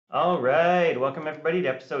All right, welcome everybody to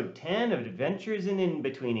episode 10 of Adventures in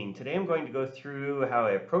Inbetweening. Today I'm going to go through how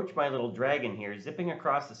I approach my little dragon here, zipping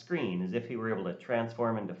across the screen as if he were able to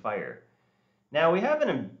transform into fire. Now, we have an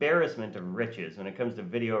embarrassment of riches when it comes to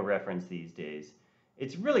video reference these days.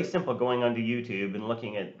 It's really simple going onto YouTube and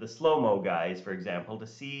looking at the Slo Mo Guys, for example, to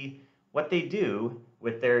see what they do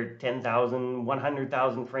with their 10,000,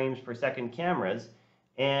 100,000 frames per second cameras.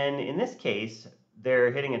 And in this case,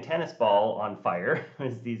 they're hitting a tennis ball on fire,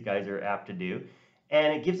 as these guys are apt to do,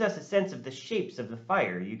 and it gives us a sense of the shapes of the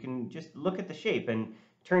fire. You can just look at the shape and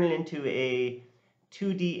turn it into a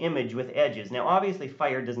 2D image with edges. Now, obviously,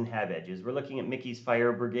 fire doesn't have edges. We're looking at Mickey's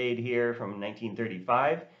Fire Brigade here from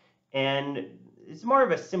 1935, and it's more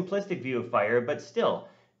of a simplistic view of fire, but still,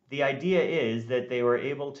 the idea is that they were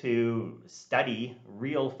able to study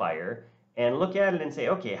real fire and look at it and say,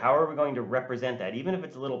 okay, how are we going to represent that? Even if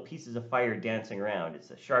it's little pieces of fire dancing around. It's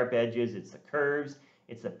the sharp edges, it's the curves,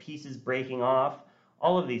 it's the pieces breaking off.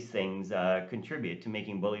 All of these things contribute to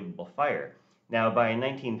making believable fire. Now, by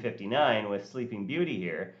 1959, with Sleeping Beauty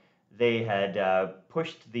here, they had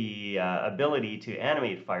pushed the ability to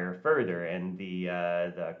animate fire further, and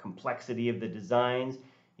the complexity of the designs.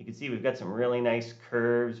 You can see we've got some really nice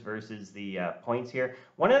curves versus the points here.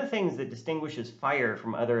 One of the things that distinguishes fire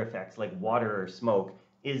from other effects like water or smoke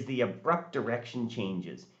is the abrupt direction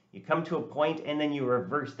changes. You come to a point and then you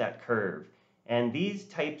reverse that curve. And these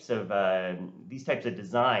types of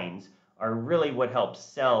designs are really what helps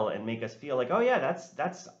sell and make us feel like, oh yeah,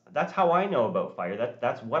 that's how I know about fire.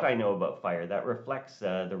 That's what I know about fire. That reflects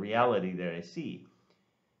the reality that I see.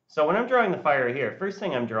 So when I'm drawing the fire here, first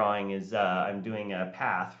thing I'm drawing is I'm doing a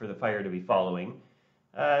path for the fire to be following,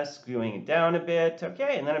 screwing it down a bit,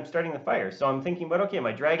 okay, and then I'm starting the fire. So I'm thinking about, okay,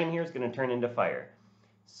 my dragon here is going to turn into fire.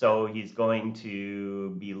 So he's going to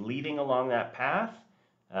be leading along that path.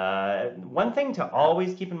 One thing to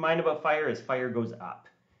always keep in mind about fire is fire goes up.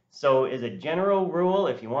 So as a general rule,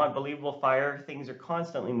 if you want believable fire, things are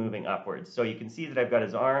constantly moving upwards. So you can see that I've got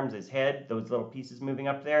his arms, his head, those little pieces moving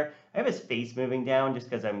up there. I have his face moving down just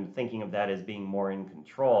because I'm thinking of that as being more in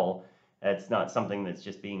control. It's not something that's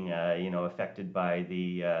just being affected by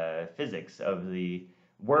the physics of the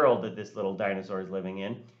world that this little dinosaur is living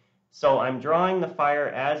in. So I'm drawing the fire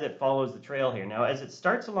as it follows the trail here. Now, as it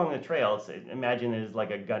starts along the trail, imagine it is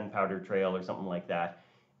like a gunpowder trail or something like that.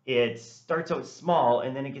 It starts out small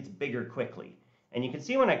and then it gets bigger quickly. And you can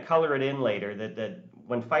see when I color it in later that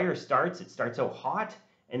when fire starts, it starts out hot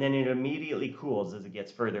and then it immediately cools as it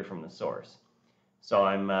gets further from the source. So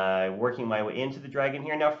I'm working my way into the dragon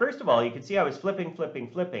here. Now, first of all, you can see I was flipping,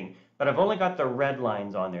 but I've only got the red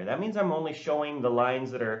lines on there. That means I'm only showing the lines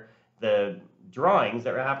that are the drawings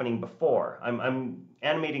that were happening before. I'm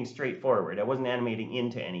animating straight forward. I wasn't animating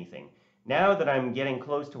into anything. Now that I'm getting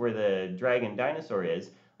close to where the dragon dinosaur is,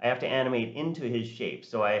 I have to animate into his shape.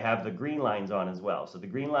 So I have the green lines on as well. So the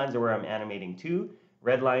green lines are where I'm animating to,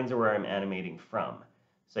 red lines are where I'm animating from.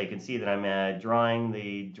 So you can see that I'm drawing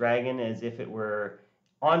the dragon as if it were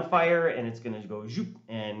on fire, and it's going to go zoop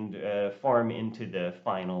and form into the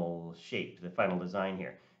final shape, the final design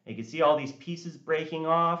here. And you can see all these pieces breaking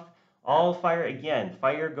off. All fire, again,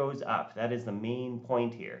 fire goes up. That is the main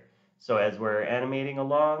point here. So as we're animating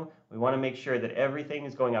along, we want to make sure that everything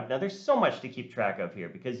is going up. Now there's so much to keep track of here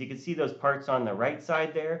because you can see those parts on the right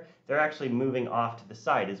side there, they're actually moving off to the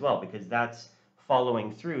side as well because that's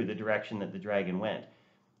following through the direction that the dragon went.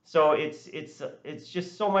 So it's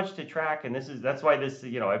just so much to track, and that's why this,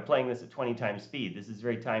 I'm playing this at 20 times speed. This is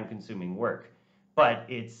very time-consuming work. But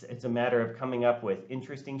it's a matter of coming up with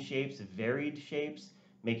interesting shapes, varied shapes,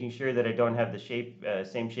 making sure that I don't have the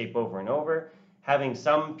same shape over and over, having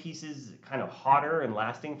some pieces kind of hotter and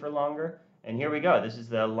lasting for longer. And here we go. This is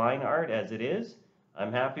the line art as it is.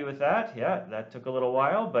 I'm happy with that. Yeah, that took a little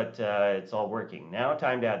while, but it's all working. Now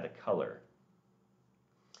time to add the color.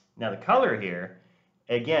 Now the color here,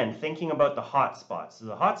 again, thinking about the hot spots. So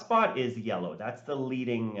the hot spot is yellow. That's the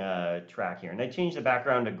leading track here. And I changed the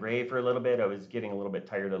background to gray for a little bit. I was getting a little bit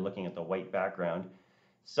tired of looking at the white background.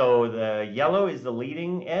 So the yellow is the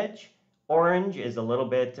leading edge. Orange is a little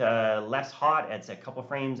bit less hot. It's a couple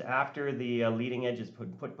frames after the leading edge is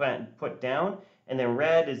put down. And then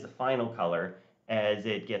red is the final color as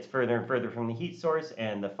it gets further and further from the heat source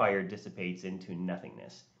and the fire dissipates into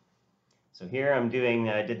nothingness. So here I'm doing,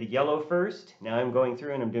 I did the yellow first. Now I'm going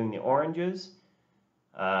through and I'm doing the oranges.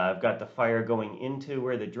 I've got the fire going into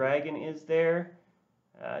where the dragon is there.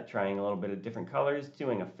 Trying a little bit of different colors,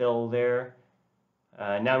 doing a fill there.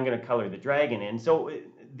 Now I'm going to color the dragon in. So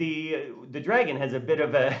the dragon has a bit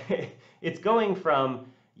of a, it's going from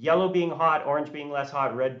yellow being hot, orange being less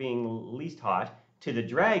hot, red being least hot, to the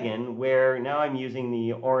dragon, where now I'm using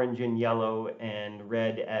the orange and yellow and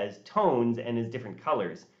red as tones and as different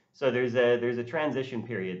colors. So there's a transition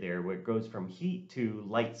period there where it goes from heat to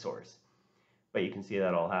light source. But you can see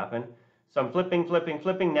that all happen. So I'm flipping, flipping,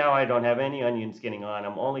 flipping. Now I don't have any onion skinning on.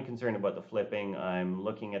 I'm only concerned about the flipping. I'm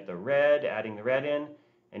looking at the red, adding the red in.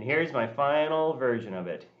 And here's my final version of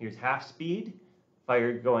it. Here's half speed,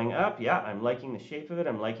 fire going up. Yeah, I'm liking the shape of it.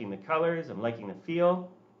 I'm liking the colors. I'm liking the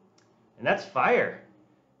feel. And that's fire.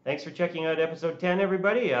 Thanks for checking out episode 10,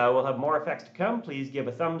 everybody. We'll have more effects to come. Please give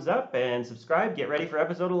a thumbs up and subscribe. Get ready for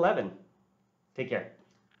episode 11. Take care.